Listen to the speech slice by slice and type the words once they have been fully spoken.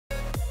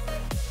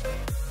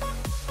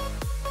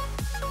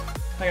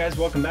Hi guys,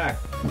 welcome back.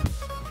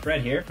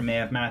 Fred here from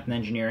AF Math and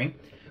Engineering.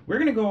 We're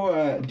going to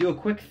go do a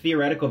quick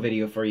theoretical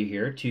video for you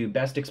here to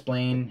best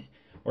explain,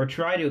 or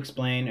try to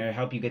explain, or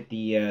help you get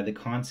the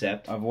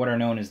concept of what are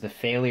known as the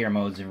failure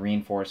modes of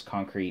reinforced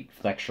concrete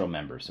flexural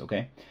members,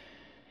 okay?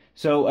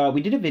 So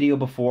we did a video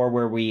before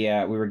where we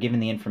were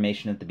given the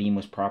information that the beam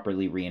was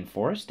properly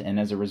reinforced, and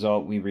as a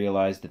result we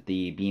realized that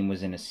the beam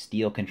was in a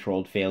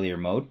steel-controlled failure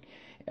mode,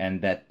 and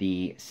that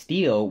the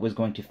steel was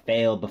going to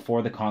fail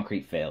before the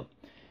concrete failed.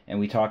 And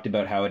we talked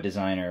about how a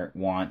designer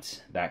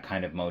wants that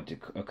kind of mode to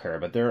occur.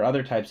 But there are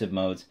other types of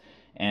modes,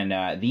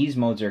 and these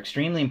modes are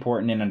extremely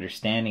important in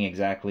understanding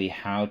exactly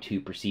how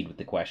to proceed with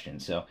the question.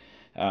 So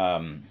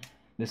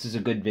this is a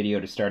good video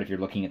to start if you're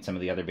looking at some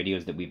of the other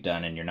videos that we've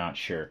done and you're not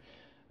sure.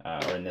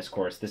 Or in this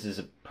course, this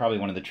is probably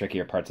one of the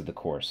trickier parts of the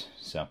course.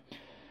 So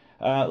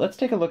let's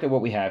take a look at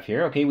what we have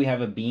here. Okay, we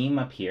have a beam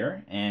up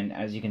here, and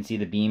as you can see,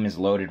 the beam is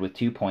loaded with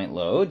 2-point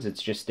loads.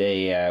 It's just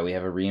a, we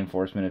have a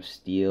reinforcement of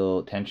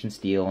steel, tension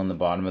steel on the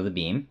bottom of the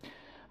beam.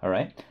 All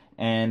right,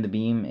 and the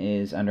beam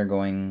is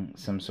undergoing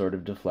some sort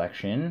of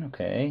deflection,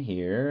 okay,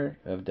 here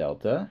of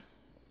delta.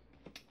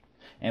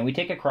 And we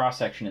take a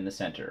cross-section in the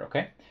center,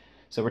 okay?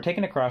 So we're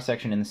taking a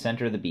cross-section in the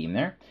center of the beam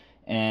there.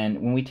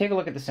 And when we take a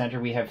look at the center,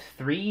 we have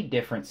 3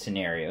 different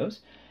scenarios,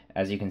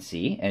 as you can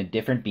see, and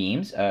different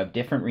beams of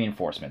different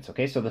reinforcements.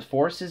 Okay, so the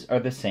forces are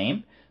the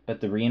same,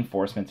 but the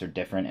reinforcements are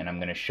different, and I'm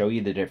going to show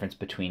you the difference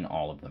between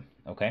all of them.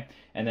 Okay,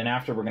 and then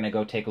after we're going to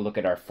go take a look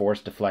at our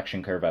force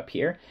deflection curve up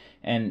here,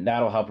 and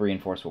that'll help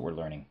reinforce what we're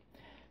learning.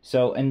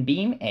 So in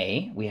beam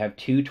A, we have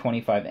 2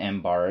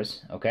 25M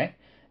bars, okay,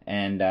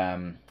 and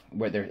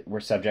we're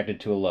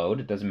subjected to a load.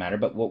 It doesn't matter,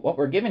 but what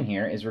we're given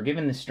here is we're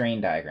given the strain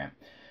diagram.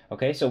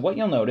 Okay, so what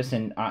you'll notice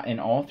in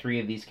all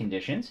 3 of these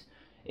conditions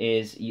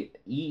is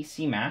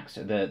EC max,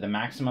 the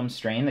maximum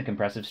strain, the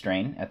compressive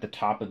strain at the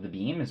top of the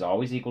beam is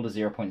always equal to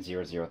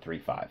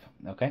 0.0035,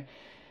 okay?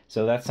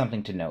 So that's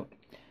something to note.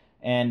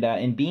 And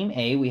in beam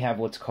A, we have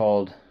what's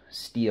called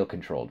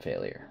steel-controlled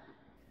failure,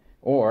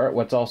 or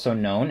what's also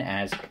known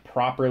as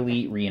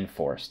properly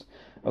reinforced.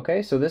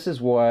 Okay, so this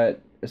is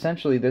what,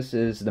 essentially this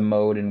is the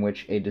mode in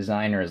which a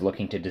designer is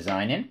looking to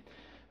design in,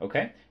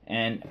 okay?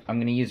 And I'm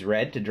going to use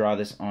red to draw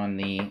this on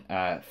the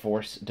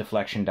force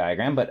deflection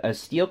diagram, but a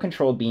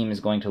steel-controlled beam is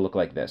going to look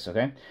like this,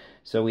 okay?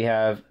 So we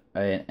have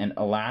an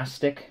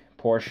elastic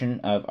portion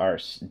of our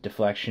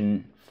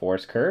deflection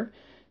force curve,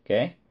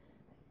 okay?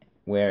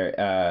 Where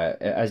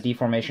as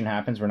deformation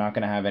happens, we're not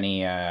going to have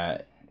any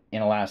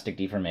inelastic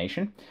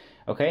deformation,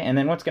 okay? And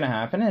then what's going to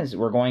happen is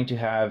we're going to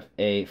have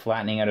a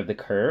flattening out of the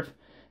curve,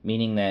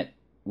 meaning that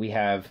we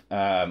have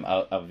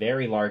a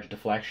very large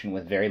deflection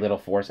with very little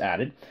force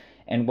added.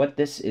 And what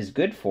this is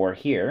good for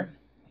here,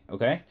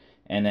 okay,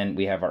 and then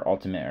we have our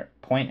ultimate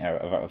point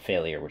of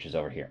failure, which is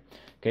over here.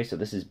 Okay, so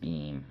this is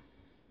beam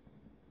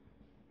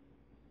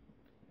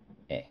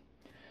A.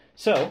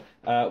 So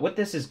what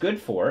this is good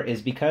for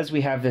is because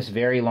we have this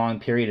very long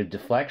period of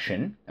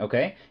deflection,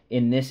 okay,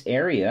 in this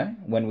area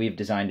when we've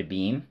designed a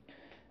beam,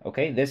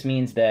 okay, this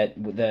means that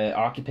the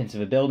occupants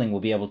of a building will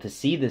be able to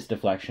see this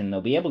deflection,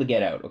 they'll be able to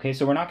get out, okay?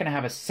 So we're not going to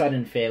have a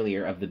sudden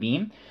failure of the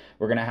beam.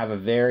 We're going to have a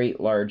very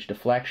large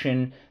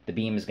deflection, the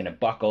beam is going to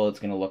buckle, it's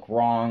going to look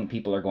wrong,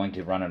 people are going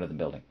to run out of the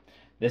building.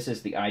 This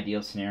is the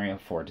ideal scenario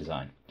for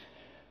design.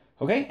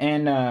 Okay,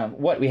 and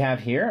what we have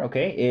here,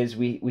 okay, is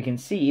we can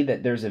see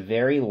that there's a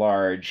very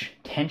large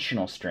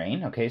tensional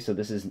strain, okay? So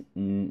this is,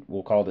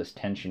 we'll call this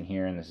tension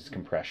here, and this is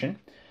compression,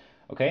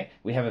 okay?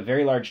 We have a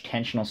very large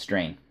tensional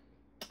strain.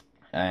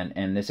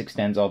 And this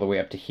extends all the way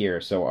up to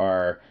here. So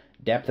our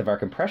depth of our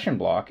compression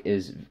block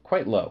is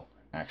quite low,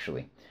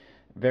 actually.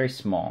 Very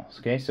small,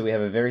 okay? So we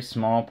have a very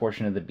small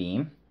portion of the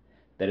beam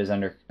that is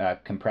under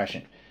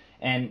compression.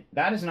 And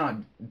that is not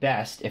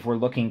best if we're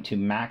looking to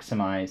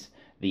maximize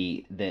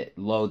the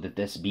load that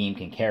this beam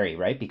can carry,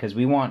 right? Because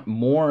we want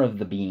more of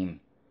the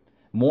beam,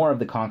 more of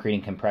the concrete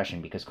in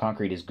compression, because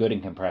concrete is good in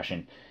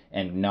compression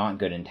and not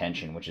good in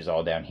tension, which is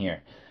all down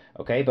here.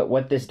 Okay, but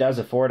what this does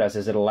afford us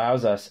is it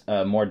allows us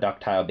more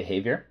ductile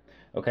behavior,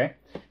 okay?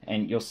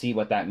 And you'll see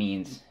what that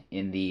means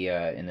in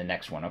the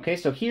next one, okay?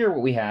 So here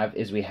what we have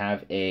is we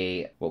have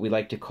what we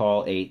like to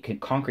call a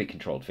concrete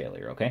controlled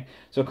failure, okay?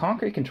 So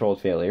concrete controlled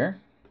failure,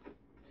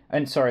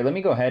 and sorry, let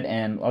me go ahead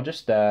and I'll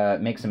just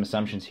make some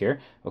assumptions here,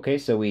 okay?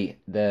 So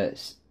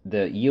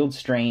the yield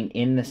strain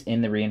in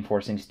the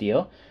reinforcing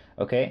steel,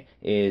 okay,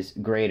 is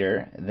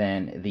greater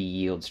than the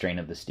yield strain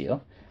of the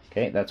steel.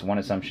 Okay, that's one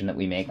assumption that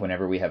we make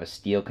whenever we have a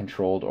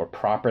steel-controlled or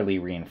properly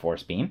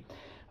reinforced beam.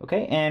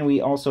 Okay, and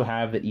we also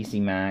have that EC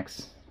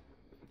max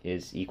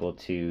is equal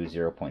to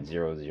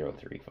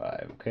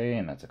 0.0035, okay,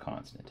 and that's a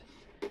constant.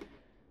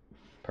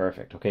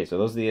 Perfect. Okay, so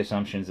those are the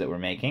assumptions that we're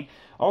making.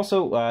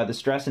 Also, the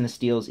stress in the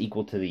steel is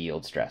equal to the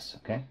yield stress,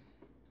 okay?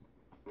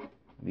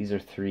 These are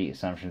 3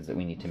 assumptions that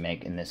we need to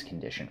make in this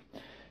condition.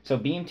 So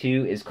beam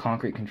 2 is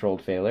concrete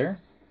controlled failure.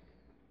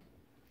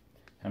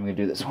 I'm going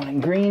to do this one in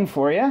green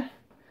for you.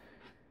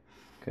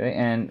 Okay,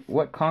 and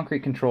what concrete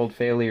controlled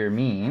failure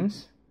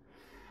means,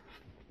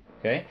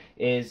 okay,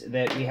 is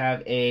that we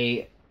have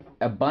a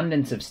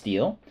abundance of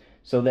steel.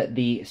 so that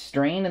the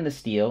strain in the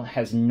steel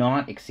has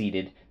not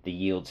exceeded the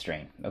yield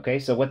strain. Okay,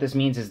 so what this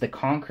means is the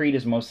concrete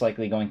is most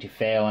likely going to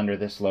fail under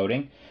this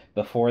loading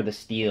before the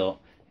steel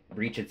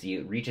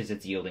reaches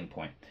its yielding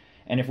point.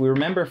 And if we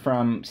remember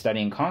from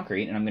studying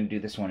concrete, and I'm going to do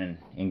this one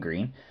in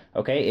green,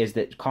 okay, is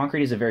that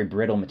concrete is a very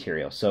brittle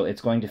material, so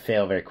it's going to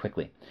fail very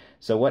quickly.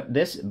 So what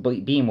this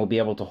beam will be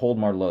able to hold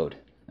more load,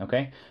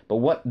 okay? But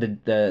what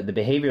the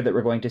behavior that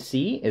we're going to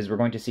see is we're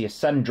going to see a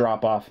sudden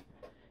drop-off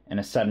and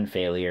a sudden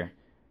failure,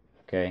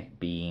 okay,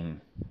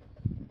 beam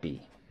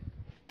B.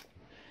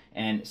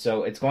 And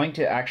so it's going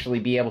to actually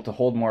be able to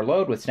hold more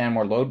load, withstand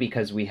more load,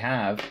 because we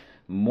have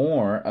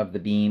more of the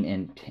beam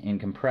in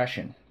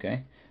compression,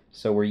 okay?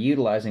 So we're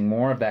utilizing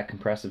more of that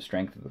compressive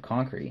strength of the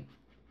concrete,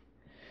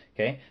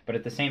 okay? But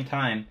at the same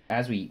time,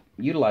 as we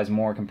utilize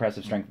more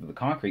compressive strength of the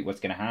concrete, what's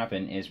going to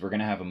happen is we're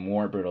going to have a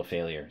more brittle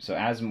failure. So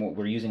as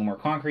we're using more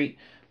concrete,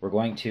 we're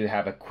going to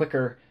have a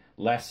quicker,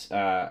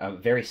 a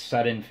very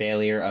sudden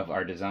failure of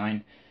our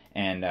design.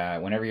 And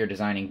whenever you're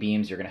designing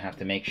beams, you're going to have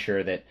to make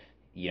sure that,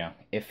 you know,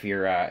 if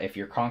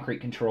you're concrete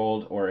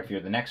controlled or if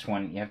you're the next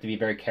one, you have to be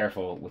very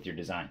careful with your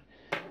design.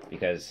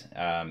 Because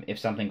if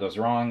something goes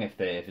wrong, if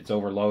it's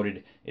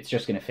overloaded, it's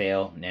just going to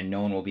fail, and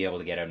no one will be able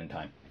to get out in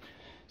time.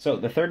 So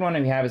the third one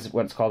we have is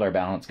what's called our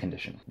balance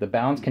condition. The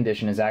balance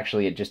condition is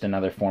actually just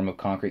another form of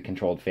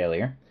concrete-controlled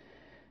failure,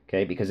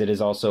 okay, because it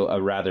is also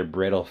a rather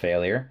brittle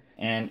failure.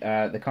 And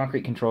the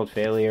concrete-controlled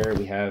failure,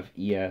 we have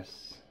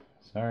ES,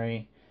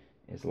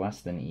 is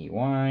less than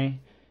EY.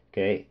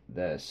 Okay,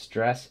 the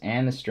stress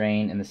and the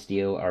strain in the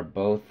steel are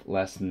both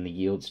less than the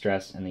yield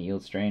stress and the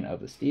yield strain of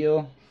the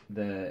steel.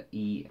 The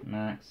E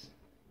max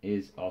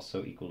is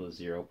also equal to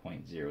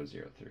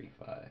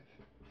 0.0035.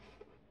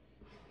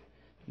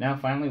 Now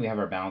finally we have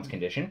our balance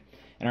condition.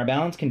 And our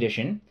balance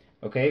condition,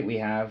 okay, we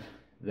have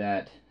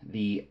that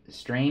the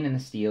strain in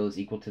the steel is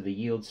equal to the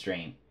yield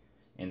strain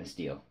in the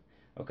steel.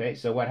 Okay,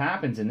 so what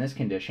happens in this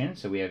condition,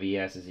 so we have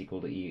ES is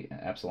equal to E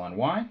epsilon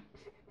Y.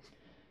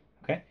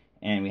 Okay,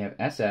 and we have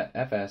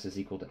FS is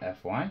equal to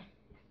FY.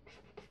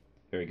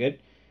 Very good.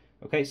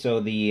 Okay,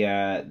 so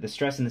the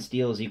stress in the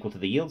steel is equal to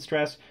the yield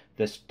stress.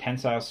 The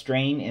tensile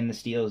strain in the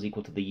steel is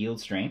equal to the yield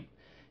strain.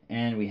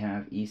 And we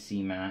have EC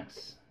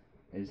max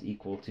is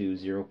equal to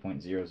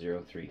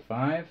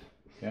 0.0035.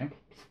 Okay.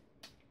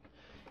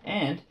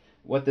 And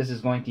what this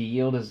is going to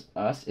yield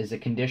us is a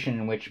condition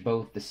in which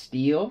both the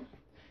steel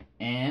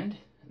and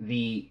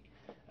the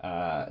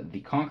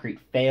concrete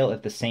fail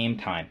at the same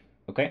time.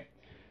 Okay.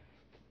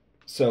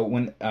 So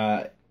when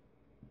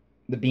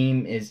the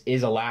beam is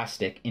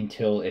elastic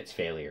until its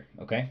failure,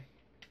 okay?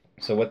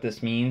 So what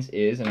this means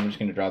is, and I'm just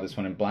going to draw this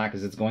one in black,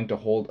 is it's going to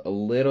hold a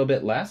little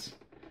bit less,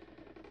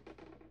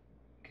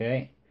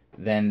 okay,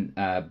 than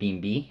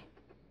beam B,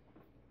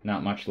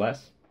 not much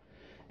less,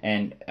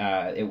 and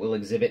it will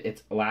exhibit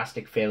its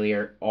elastic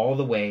failure all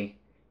the way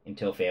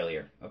until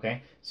failure,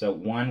 okay? So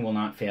one will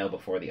not fail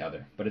before the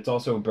other, but it's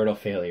also a brittle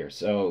failure.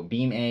 So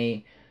beam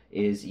A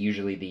is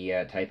usually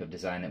the type of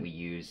design that we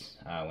use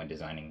when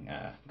designing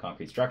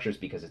concrete structures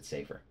because it's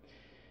safer,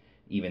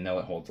 even though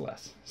it holds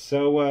less.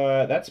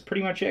 So that's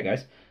pretty much it,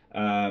 guys.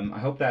 I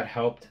hope that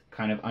helped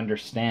kind of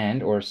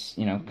understand, or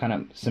kind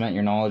of cement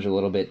your knowledge a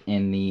little bit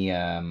in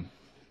the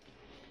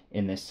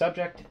in this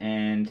subject.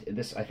 And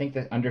I think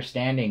that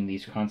understanding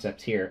these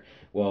concepts here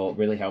will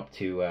really help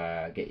to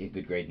get you a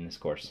good grade in this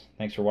course.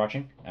 Thanks for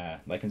watching.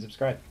 Like and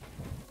subscribe.